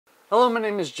Hello, my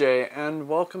name is Jay, and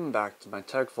welcome back to my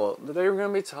Tech Vault. Today we're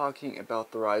going to be talking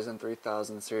about the Ryzen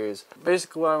 3000 series.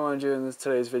 Basically what I want to do in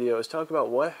today's video is talk about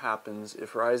what happens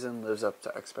if Ryzen lives up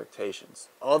to expectations.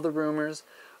 All the rumors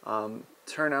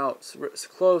turn out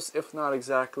close, if not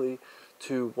exactly,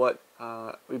 to what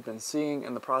we've been seeing,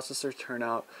 and the processors turn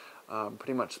out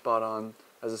pretty much spot on,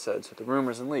 as I said, to the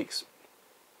rumors and leaks,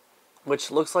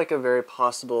 which looks like a very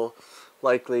possible,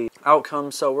 likely outcome,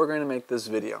 so we're going to make this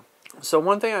video. So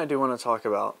one thing I do want to talk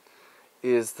about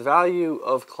is the value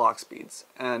of clock speeds.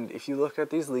 And if you look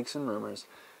at these leaks and rumors,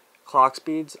 clock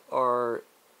speeds are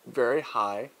very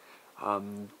high.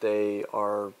 They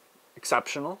are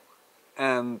exceptional.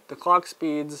 And the clock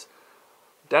speeds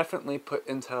definitely put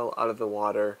Intel out of the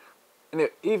water. And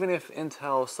even if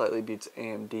Intel slightly beats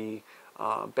AMD,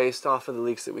 based off of the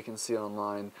leaks that we can see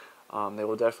online, they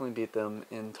will definitely beat them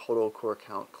in total core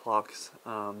count clocks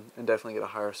and definitely get a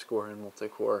higher score in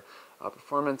multi-core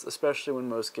performance, especially when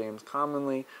most games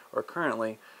commonly or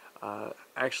currently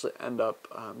actually end up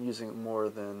using more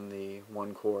than the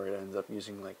one core. It ends up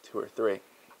using like 2 or 3.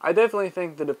 I definitely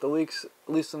think that if the leaks,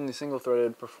 at least in the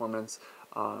single-threaded performance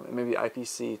and maybe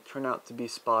IPC, turn out to be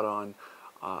spot on,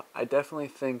 I definitely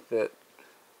think that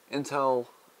Intel,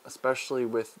 especially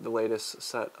with the latest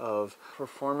set of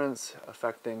performance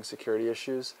affecting security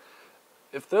issues,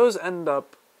 if those end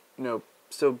up,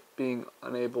 still being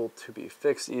unable to be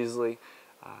fixed easily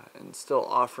and still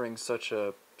offering such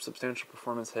a substantial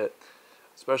performance hit,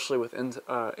 especially with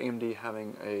AMD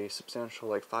having a substantial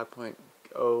like 5.0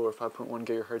 or 5.1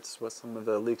 gigahertz is what some of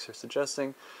the leaks are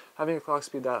suggesting, having a clock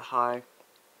speed that high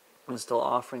and still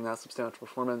offering that substantial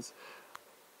performance,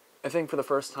 I think for the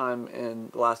first time in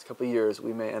the last couple of years,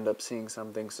 we may end up seeing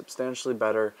something substantially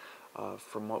better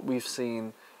from what we've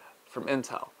seen from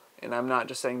Intel. And I'm not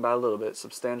just saying by a little bit,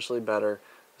 substantially better,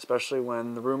 especially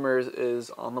when the rumors is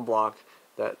on the block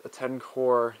that a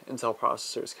 10-core Intel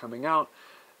processor is coming out.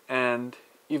 And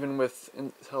even with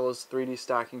Intel's 3D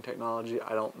stacking technology,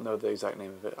 I don't know the exact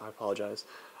name of it, I apologize.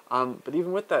 But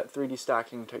even with that 3D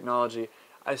stacking technology,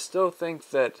 I still think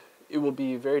that it will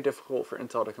be very difficult for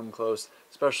Intel to come close,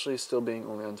 especially still being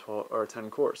only on 12 or 10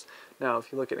 cores. Now,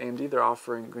 if you look at AMD, they're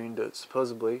offering,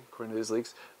 supposedly, according to these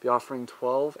leaks, be offering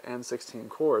 12 and 16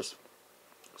 cores.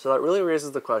 So that really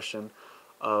raises the question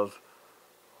of,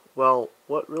 well,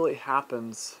 what really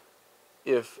happens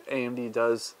if AMD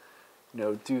does,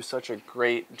 do such a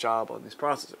great job on these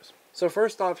processors? So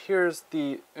first off, here's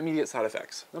the immediate side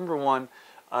effects. Number one,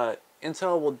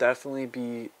 Intel will definitely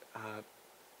be,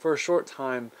 for a short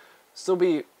time, still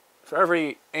be, for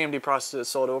every AMD processor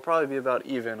sold, it will probably be about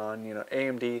even on,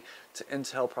 AMD to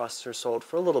Intel processors sold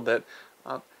for a little bit.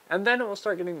 And then it will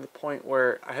start getting to the point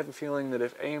where I have a feeling that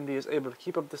if AMD is able to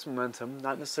keep up this momentum,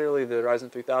 not necessarily the Ryzen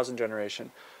 3000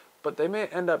 generation, but they may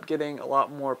end up getting a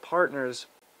lot more partners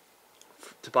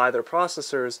to buy their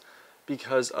processors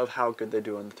because of how good they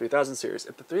do in the 3000 series.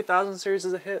 If the 3000 series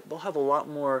is a hit, they'll have a lot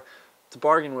more to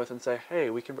bargain with and say, hey,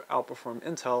 we can outperform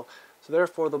Intel. So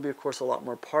therefore, there'll be, of course, a lot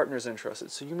more partners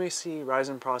interested. So you may see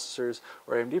Ryzen processors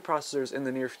or AMD processors in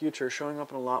the near future showing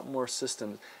up in a lot more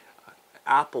systems.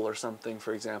 Apple or something,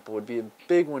 for example, would be a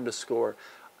big one to score.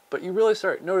 But you really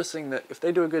start noticing that if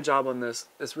they do a good job on this,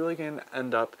 it's really going to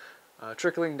end up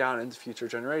trickling down into future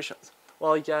generations.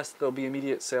 While yes, there'll be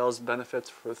immediate sales benefits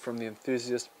from the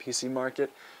enthusiast PC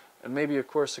market, and maybe, of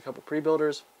course, a couple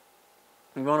pre-builders,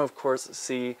 we won't, of course,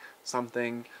 see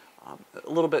something a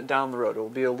little bit down the road. It will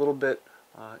be a little bit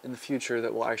in the future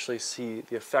that we'll actually see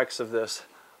the effects of this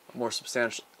more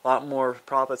substantial. A lot more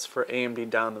profits for AMD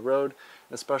down the road,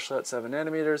 and especially at 7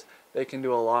 nanometers, they can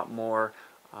do a lot more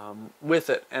with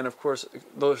it. And of course,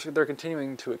 they're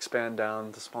continuing to expand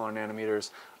down to smaller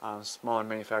nanometers, smaller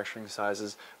manufacturing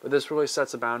sizes. But this really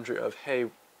sets a boundary of, hey,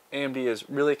 AMD is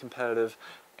really competitive,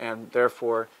 and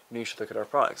therefore you should look at our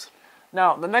products.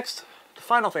 Now, the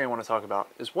final thing I want to talk about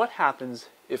is what happens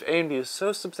if AMD is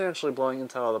so substantially blowing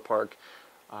Intel out of the park,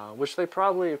 which they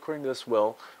probably, according to this,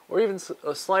 will, or even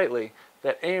slightly,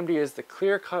 that AMD is the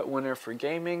clear-cut winner for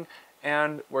gaming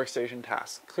and workstation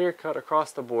tasks. Clear-cut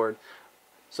across the board.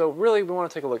 So really, we want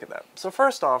to take a look at that. So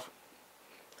first off,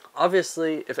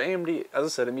 obviously, if AMD, as I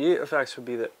said, immediate effects would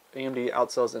be that AMD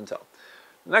outsells Intel.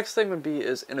 The next thing would be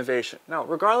is innovation. Now,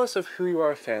 regardless of who you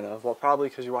are a fan of, well, probably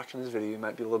because you're watching this video, you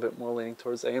might be a little bit more leaning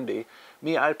towards AMD.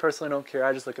 Me, I personally don't care.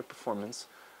 I just look at performance.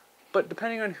 But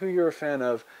depending on who you're a fan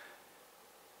of,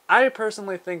 I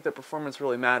personally think that performance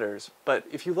really matters. But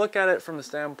if you look at it from the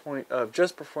standpoint of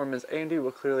just performance, AMD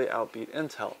will clearly outbeat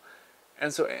Intel.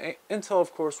 And so Intel,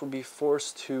 of course, will be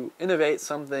forced to innovate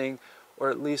something or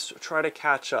at least try to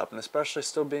catch up, and especially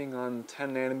still being on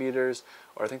 10 nanometers,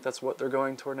 or I think that's what they're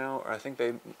going toward now, or I think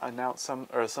they announced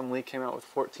some leak came out with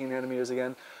 14 nanometers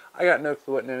again. I got no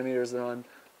clue what nanometers they're on,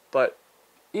 but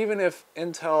even if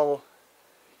Intel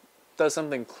does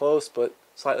something close but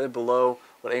slightly below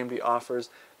what AMD offers,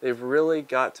 they've really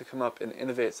got to come up and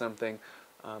innovate something.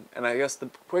 And I guess the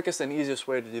quickest and easiest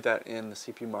way to do that in the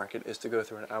CPU market is to go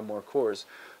through and add more cores.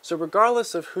 So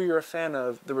regardless of who you're a fan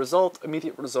of, the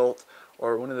immediate result,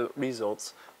 or one of the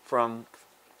results from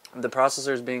the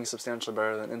processors being substantially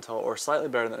better than Intel or slightly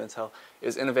better than Intel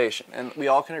is innovation. And we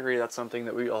all can agree that's something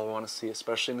that we all want to see,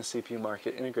 especially in the CPU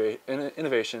market.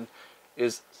 Innovation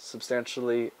is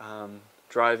substantially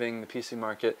driving the PC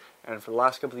market, and for the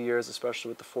last couple of years, especially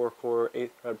with the 4-core,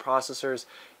 8-thread processors,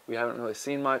 we haven't really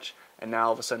seen much, and now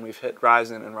all of a sudden we've hit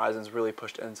Ryzen, and Ryzen's really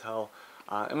pushed Intel,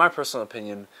 in my personal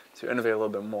opinion, to innovate a little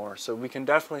bit more. So we can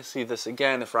definitely see this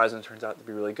again if Ryzen turns out to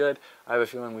be really good. I have a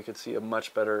feeling we could see a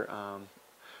much better,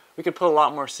 we could put a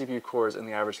lot more CPU cores in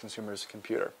the average consumer's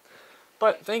computer.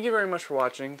 But thank you very much for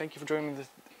watching. Thank you for joining me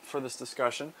for this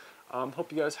discussion.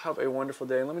 Hope you guys have a wonderful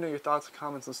day, and let me know your thoughts,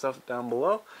 comments, and stuff down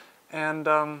below. And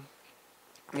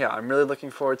yeah, I'm really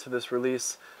looking forward to this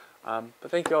release. But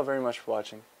thank you all very much for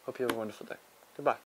watching. Hope you have a wonderful day. Goodbye.